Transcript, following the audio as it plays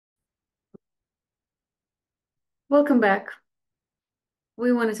Welcome back.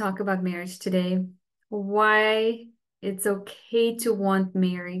 We want to talk about marriage today. Why it's okay to want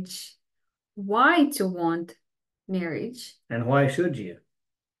marriage. Why to want marriage. And why should you?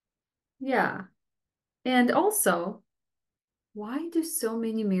 Yeah. And also, why do so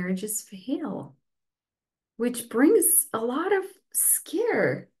many marriages fail? Which brings a lot of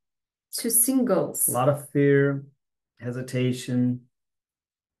scare to A singles. lot of fear, hesitation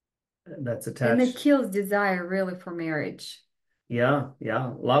that's And it attached. kills desire really for marriage. Yeah.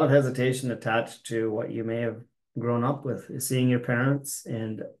 A lot of hesitation attached to what you may have grown up with, seeing your parents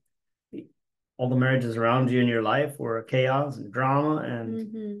and all the marriages around you in your life were chaos and drama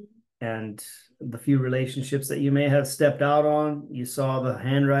Hmm. and the few relationships that you may have stepped out on, you saw the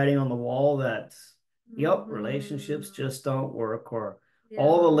handwriting on the wall that, yep, relationships Hmm. just don't work, or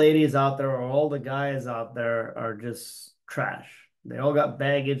all the Yeah. ladies out there or all the guys out there are just trash. They all got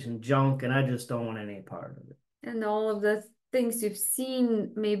baggage and junk, and I just don't want any part of it. And all of the things you've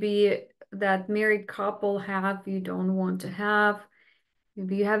seen, maybe that married couple have, you don't want to have.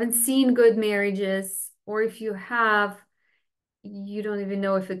 Maybe you haven't seen good marriages, or if you have, you don't even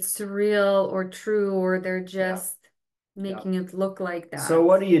know if it's real or true, or they're Yeah, just yeah. making it look like So that.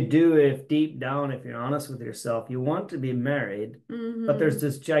 what do you do if deep down, if you're honest with yourself, you want to be married, but there's Mm-hmm.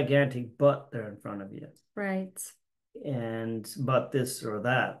 this gigantic but there in front of you? Right. And but this or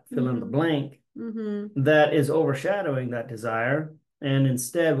that, fill in the Mm-hmm. blank, Mm-hmm. that is overshadowing that desire. And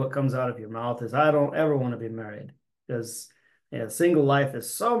instead, what comes out of your mouth is, I don't ever want to be married because single life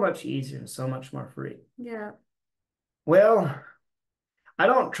is so much easier and so much more free. Yeah. Well, I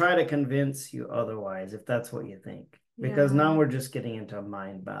don't try to convince you otherwise if that's what you think, because Yeah. now we're just getting into a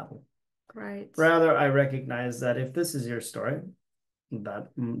mind battle. Right. Rather, I recognize that if this is your story, that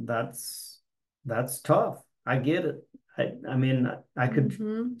that's tough. I get it. I mean, I could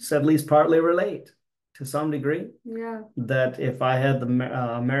Mm-hmm. at least partly relate to some degree Yeah. that if I had the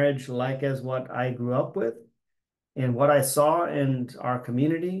marriage like as what I grew up with and what I saw in our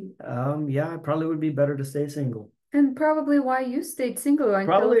community, yeah, it probably would be better to stay single. And probably why you stayed single until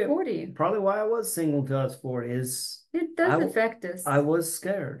Probably, 40. probably why I was single till I was 40 is It I does affect I us. was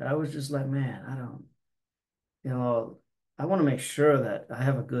scared. I was just like, man, I don't, you know, I want to make sure that I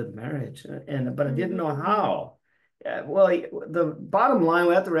have a good marriage, but I didn't know Mm-hmm. how. Yeah, well, the bottom line,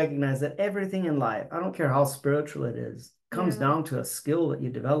 we have to recognize that everything in life, I don't care how spiritual it is, comes Yeah. down to a skill that you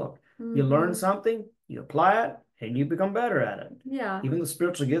develop. You learn Mm-hmm. something, you apply it, and you become better at it. Yeah. Even the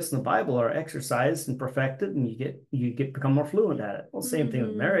spiritual gifts in the Bible are exercised and perfected, and you get become more fluent at it. Well, same thing with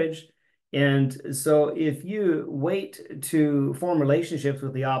Mm-hmm. marriage. And so if you wait to form relationships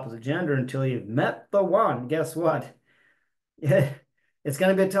with the opposite gender until you've met the one, guess what? Yeah, it's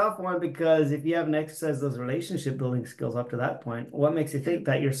going to be a tough one because if you haven't exercised those relationship building skills up to that point, what makes you Yeah, think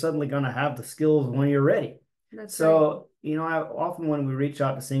that you're suddenly going to have the skills when you're ready? that's right. So, I often when we reach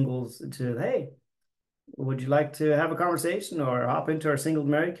out to singles to, hey, would you like to have a conversation or hop into our single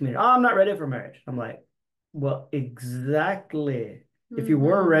married community? Oh, I'm not ready for marriage. I'm like, well, exactly. If you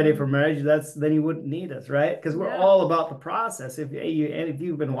were ready for Mm-hmm. marriage, then you wouldn't need us, right? Because we're Yeah. all about the process. If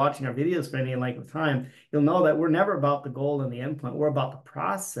you've been watching our videos for any length of time, you'll know that we're never about the goal and the end point. We're about the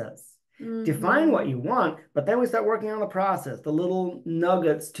process. Define what Mm-hmm. you want, but then we start working on the process, the little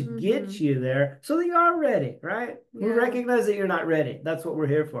nuggets to get Mm-hmm. you there so that you are ready, right? We Yeah. recognize that you're not ready. That's what we're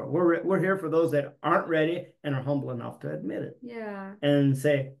here for. We're here for those that aren't ready and are humble enough to admit it Yeah. and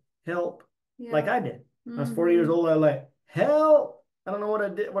say, help, like Yeah. I did. I was 40 years Mm-hmm. old. I was like, help. I don't know what I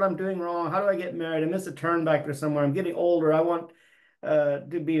did, what I'm doing wrong. How do I get married? I missed a turn back there somewhere. I'm getting older. I want to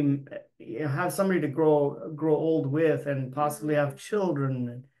be have somebody to grow old with and possibly have Mm-hmm.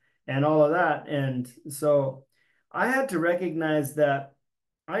 children and all of that. And so I had to recognize that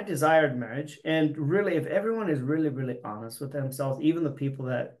I desired marriage. And really, if everyone is really, really honest with themselves, even the people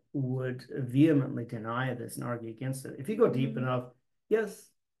that would vehemently deny this and argue against it, if you go deep Mm-hmm. enough, yes,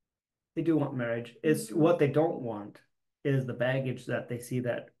 they do want marriage. It's Mm-hmm. what they don't want is the baggage that they see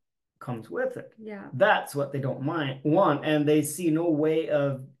that comes with it. Yeah. That's what they don't want, and they see no way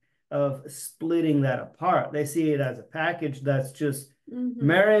of splitting that apart. They see it as a package that's just Mm-hmm.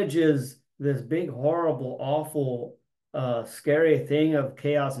 marriage is this big, horrible, awful, scary thing of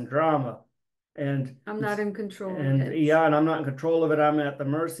chaos and drama. And I'm not in control of and it. yeah, and I'm not in control of it. I'm at the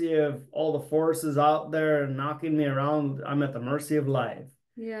mercy of all the forces out there knocking me around. I'm at the mercy of life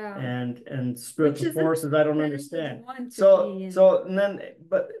Yeah. and Which spiritual is a forces I don't good understand. one to So be in. so and then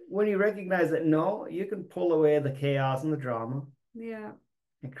but when you recognize that no, you can pull away the chaos and the drama Yeah.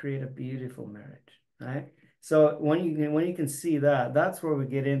 and create a beautiful marriage, right? So when you can see that, that's where we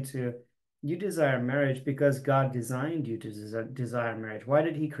get into You desire marriage because God designed you to desire marriage. Why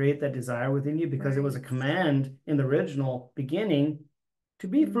did he create that desire within you? Because it was a Right. command in the original beginning to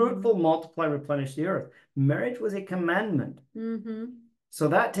be fruitful, Mm-hmm. multiply, replenish the earth. Marriage was a commandment. Mm-hmm. So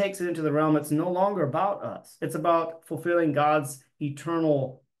that takes it into the realm. It's no longer about us. It's about fulfilling God's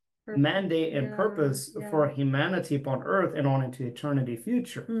eternal Purpose. mandate and Yeah. purpose Yeah. for humanity upon earth and on into eternity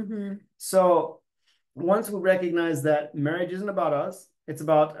future. Mm-hmm. So once we recognize that marriage isn't about us, it's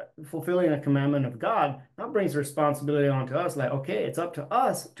about fulfilling a commandment of God, that brings responsibility onto us. Like, okay, it's up to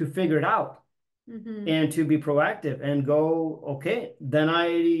us to figure it out Mm-hmm. and to be proactive and go, okay, then I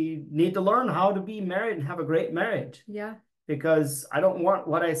need to learn how to be married and have a great marriage Yeah. because I don't want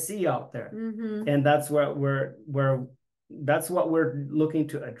what I see out there. Mm-hmm. And that's what we're looking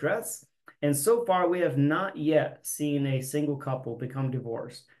to address. And so far, we have not yet seen a single couple become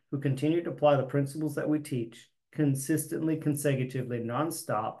divorced who continue to apply the principles that we teach consistently, consecutively,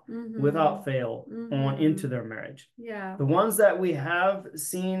 nonstop, Mm-hmm. without fail on into Mm-hmm. their marriage. Yeah. The ones that we have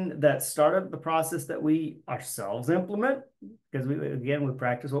seen that started the process that we ourselves implement, because we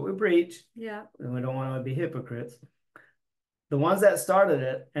practice what we preach, Yeah. and we don't want to be hypocrites. The ones that started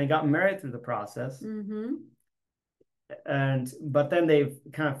it and got married through the process, Mm-hmm. but then they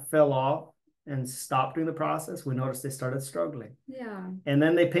kind of fell off and stopped doing the process, we noticed they started struggling. Yeah. And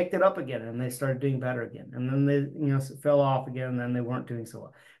then they picked it up again and they started doing better again. And then they fell off again and then they weren't doing so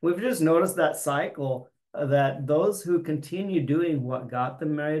well. We've just noticed that cycle that those who continue doing what got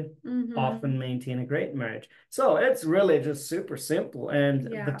them married Mm-hmm. often maintain a great marriage. So it's really just super simple. And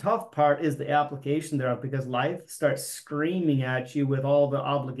the Yeah. tough part is the application thereof because life starts screaming at you with all the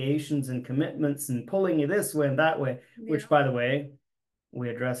obligations and commitments and pulling you this way and that way, Yeah. which, by the way, we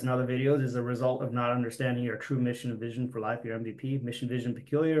address in other videos is a result of not understanding your true mission and vision for life, your MVP, mission, vision,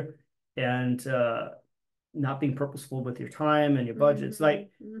 peculiar, and not being purposeful with your time and your budget. It's Mm-hmm. like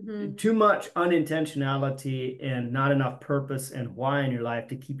Mm-hmm. too much unintentionality and not enough purpose and why in your life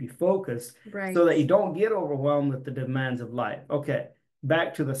to keep you focused so Right. that you don't get overwhelmed with the demands of life. Okay,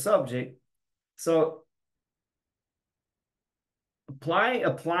 back to the subject. So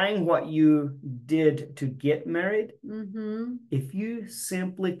applying what you did to get married, Mm-hmm. if you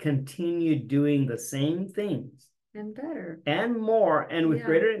simply continue doing the same things And better. and more and with Yeah.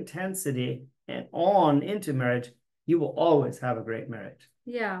 greater intensity and on into marriage, you will always have a great marriage.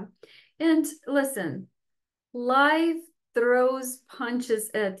 Yeah. And listen, life throws punches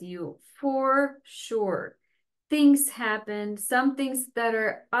at you for sure. Things happen, some things that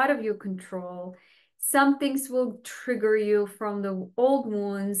are out of your control. Some things will trigger you from the old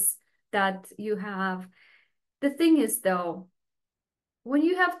wounds that you have. The thing is, though, when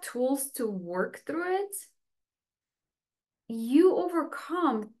you have tools to work through it, you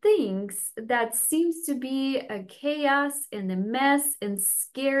overcome things that seems to be a chaos and a mess and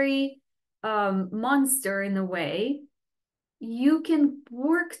scary monster in a way. You can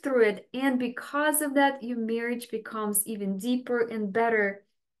work through it, and because of that, your marriage becomes even deeper and better,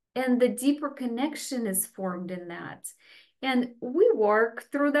 and the deeper connection is formed in that. And we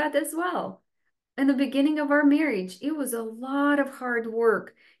work through that as well. In the beginning of our marriage, it was a lot of hard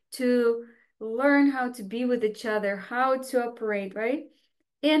work to learn how to be with each other, how to operate, right?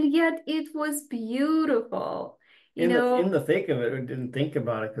 And yet it was beautiful. You In know, the thick of it, we didn't think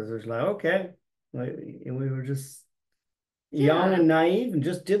about it because it was like, okay, like, and we were just young yeah, and naive and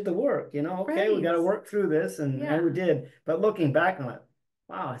just did the work, okay, we got right. to work through this and we Yeah. did. But looking back on it,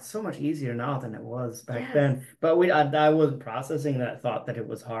 wow, it's so much easier now than it was back Yes. then. But I wasn't processing that thought that it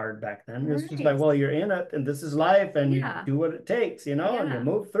was hard back then. It was just like, Right. well, you're in it and this is life and you Yeah. do what it takes, and you Yeah.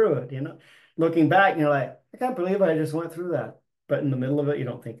 move through it. Looking back, you're like, I can't believe I just went through that. But in the middle of it, you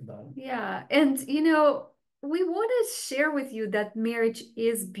don't think about it. Yeah. And, we want to share with you that marriage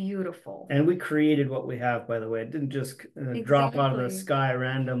is beautiful. And we created what we have, by the way. It didn't just drop out of the Exactly. sky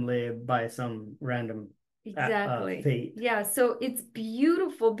randomly by some random Exactly. fate. Yeah. So it's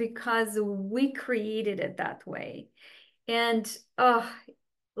beautiful because we created it that way. And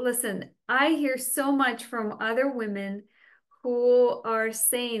listen, I hear so much from other women who are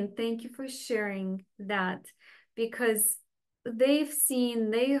saying, thank you for sharing that because they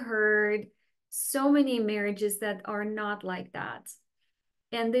heard so many marriages that are not like that.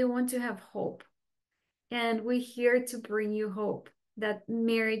 And they want to have hope. And we're here to bring you hope that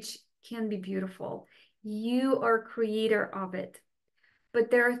marriage can be beautiful. You are creator of it.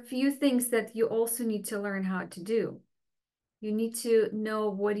 But there are a few things that you also need to learn how to do. You need to know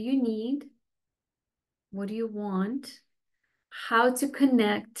what do you need, what do you want, how to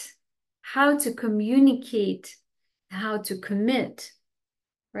connect, how to communicate, how to commit,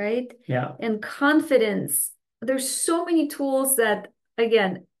 right? Yeah. And confidence. There's so many tools that,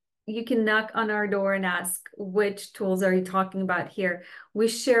 again, you can knock on our door and ask, which tools are you talking about here? We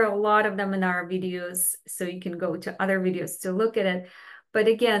share a lot of them in our videos, so you can go to other videos to look at it. But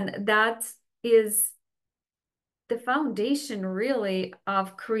again, that is the foundation really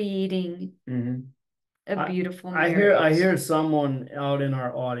of creating a beautiful I marriage. hear someone out in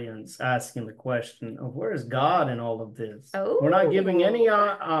our audience asking the question of where is God in all of this? We're not giving any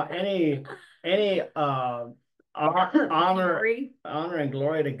Oh, any honor Glory. honor and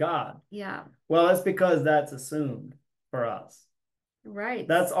glory to God. Yeah, Well, that's because that's assumed for us. right.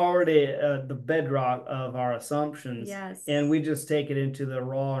 That's already the bedrock of our assumptions, Yes. and we just take it into the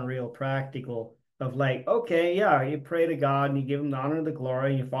raw and real practical of like, okay, yeah, you pray to God and you give him the honor and the glory,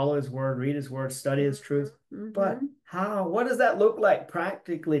 and you follow his word, read his word, study his truth. But how, what does that look like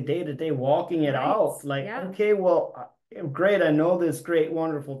practically day to day, walking it out? Like, Yeah. okay, well, great, I know this great,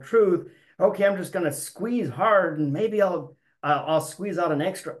 wonderful truth. Okay, I'm just gonna squeeze hard, and maybe I'll squeeze out an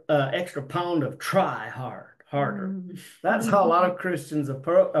extra pound of try harder. That's how a lot of Christians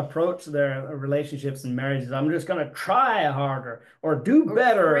approach their relationships and marriages. I'm just going to try harder or do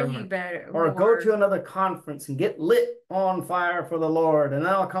better, or go to another conference and get lit on fire for the Lord. And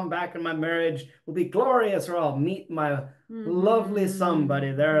then I'll come back and my marriage will be glorious, or I'll meet my lovely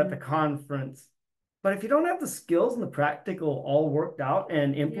somebody there at the conference. But if you don't have the skills and the practical all worked out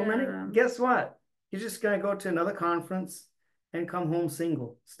and implemented, guess what? You're just going to go to another conference and come home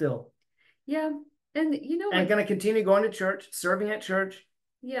single still. Yeah. And you know, and going to continue going to church, serving at church,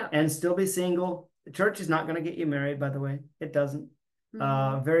 yeah, and still be single. The church is not going to get you married, by the way. It doesn't.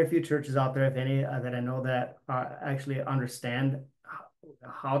 Very few churches out there, if any, that I know that actually understand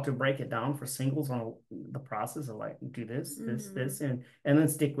how to break it down for singles on the process of like do this, this, and then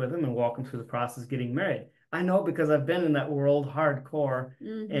stick with them and walk them through the process of getting married. I know because I've been in that world hardcore,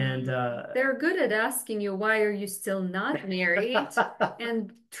 and they're good at asking you, why are you still not married?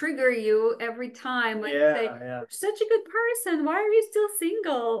 And trigger you every time, like say, you're such a good person, why are you still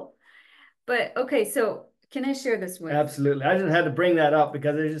single? But okay, so can I share this with? Absolutely. I just had to bring that up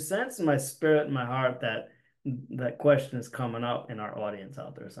because there's a sense in my spirit and my heart that that question is coming up in our audience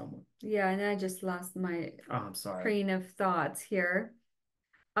out there somewhere. Yeah, and I just lost my I'm sorry. train of thoughts here.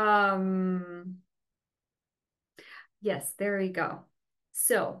 Yes, there we go.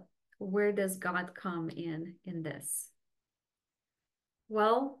 So where does God come in this?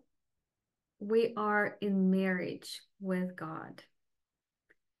 Well, we are in marriage with God.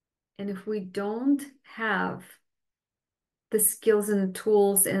 And if we don't have the skills and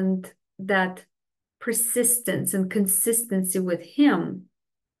tools and that persistence and consistency with Him,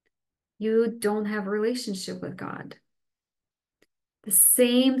 you don't have a relationship with God. The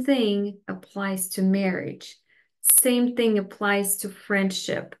same thing applies to marriage. Same thing applies to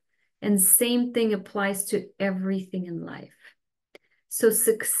friendship. And same thing applies to everything in life. So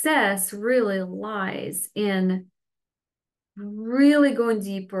success really lies in really going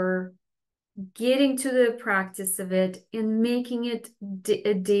deeper, getting to the practice of it, and making it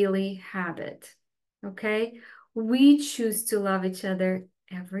a daily habit. Okay? We choose to love each other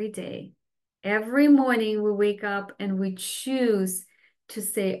every day. Every morning we wake up and we choose to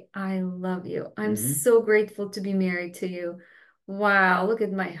say, I love you. I'm so grateful to be married to you. Wow, look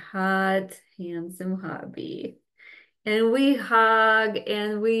at my hot, handsome hubby. And we hug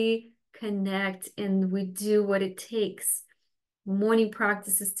and we connect and we do what it takes. Morning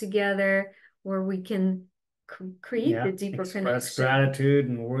practices together where we can create the deeper express connection. gratitude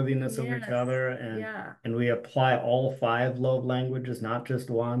and worthiness of each other, and we apply all 5 love languages, not just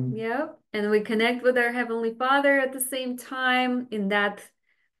one. Yep. And we connect with our Heavenly Father at the same time in that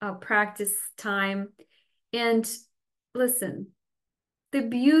practice time. And listen, the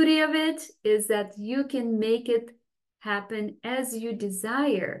beauty of it is that you can make it happen as you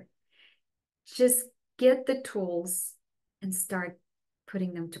desire. Just get the tools and start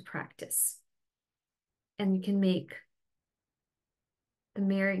putting them to practice. And you can make the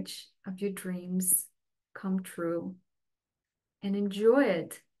marriage of your dreams come true and enjoy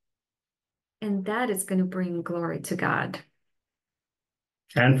it. And that is going to bring glory to God.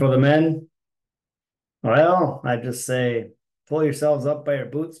 And for the men, well, I just say, pull yourselves up by your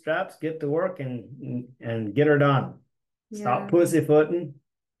bootstraps, get to work, and get her done. Stop pussyfooting.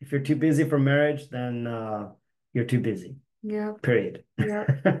 If you're too busy for marriage, then you're too busy. Yeah. Period. Yeah.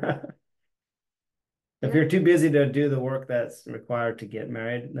 If you're too busy to do the work that's required to get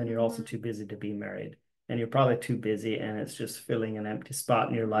married, then you're also too busy to be married. And you're probably too busy, and it's just filling an empty spot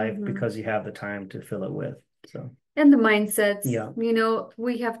in your life because you have the time to fill it with. So. And the mindsets, yeah, you know,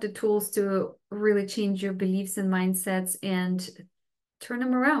 we have the tools to really change your beliefs and mindsets and turn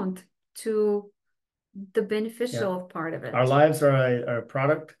them around to the Yeah. beneficial part of Our it. lives are a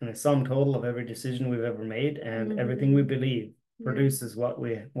product and a sum total of every decision we've ever made, and everything we Hmm. believe Yeah. produces what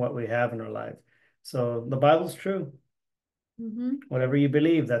we have in our lives. So the Bible's true. Hmm. Whatever you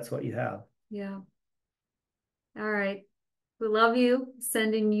believe, that's what you have. Yeah. All right. We love you.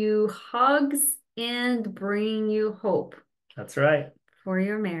 Sending you hugs and bringing you hope That's right. for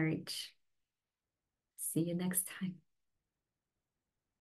your marriage. See you next time.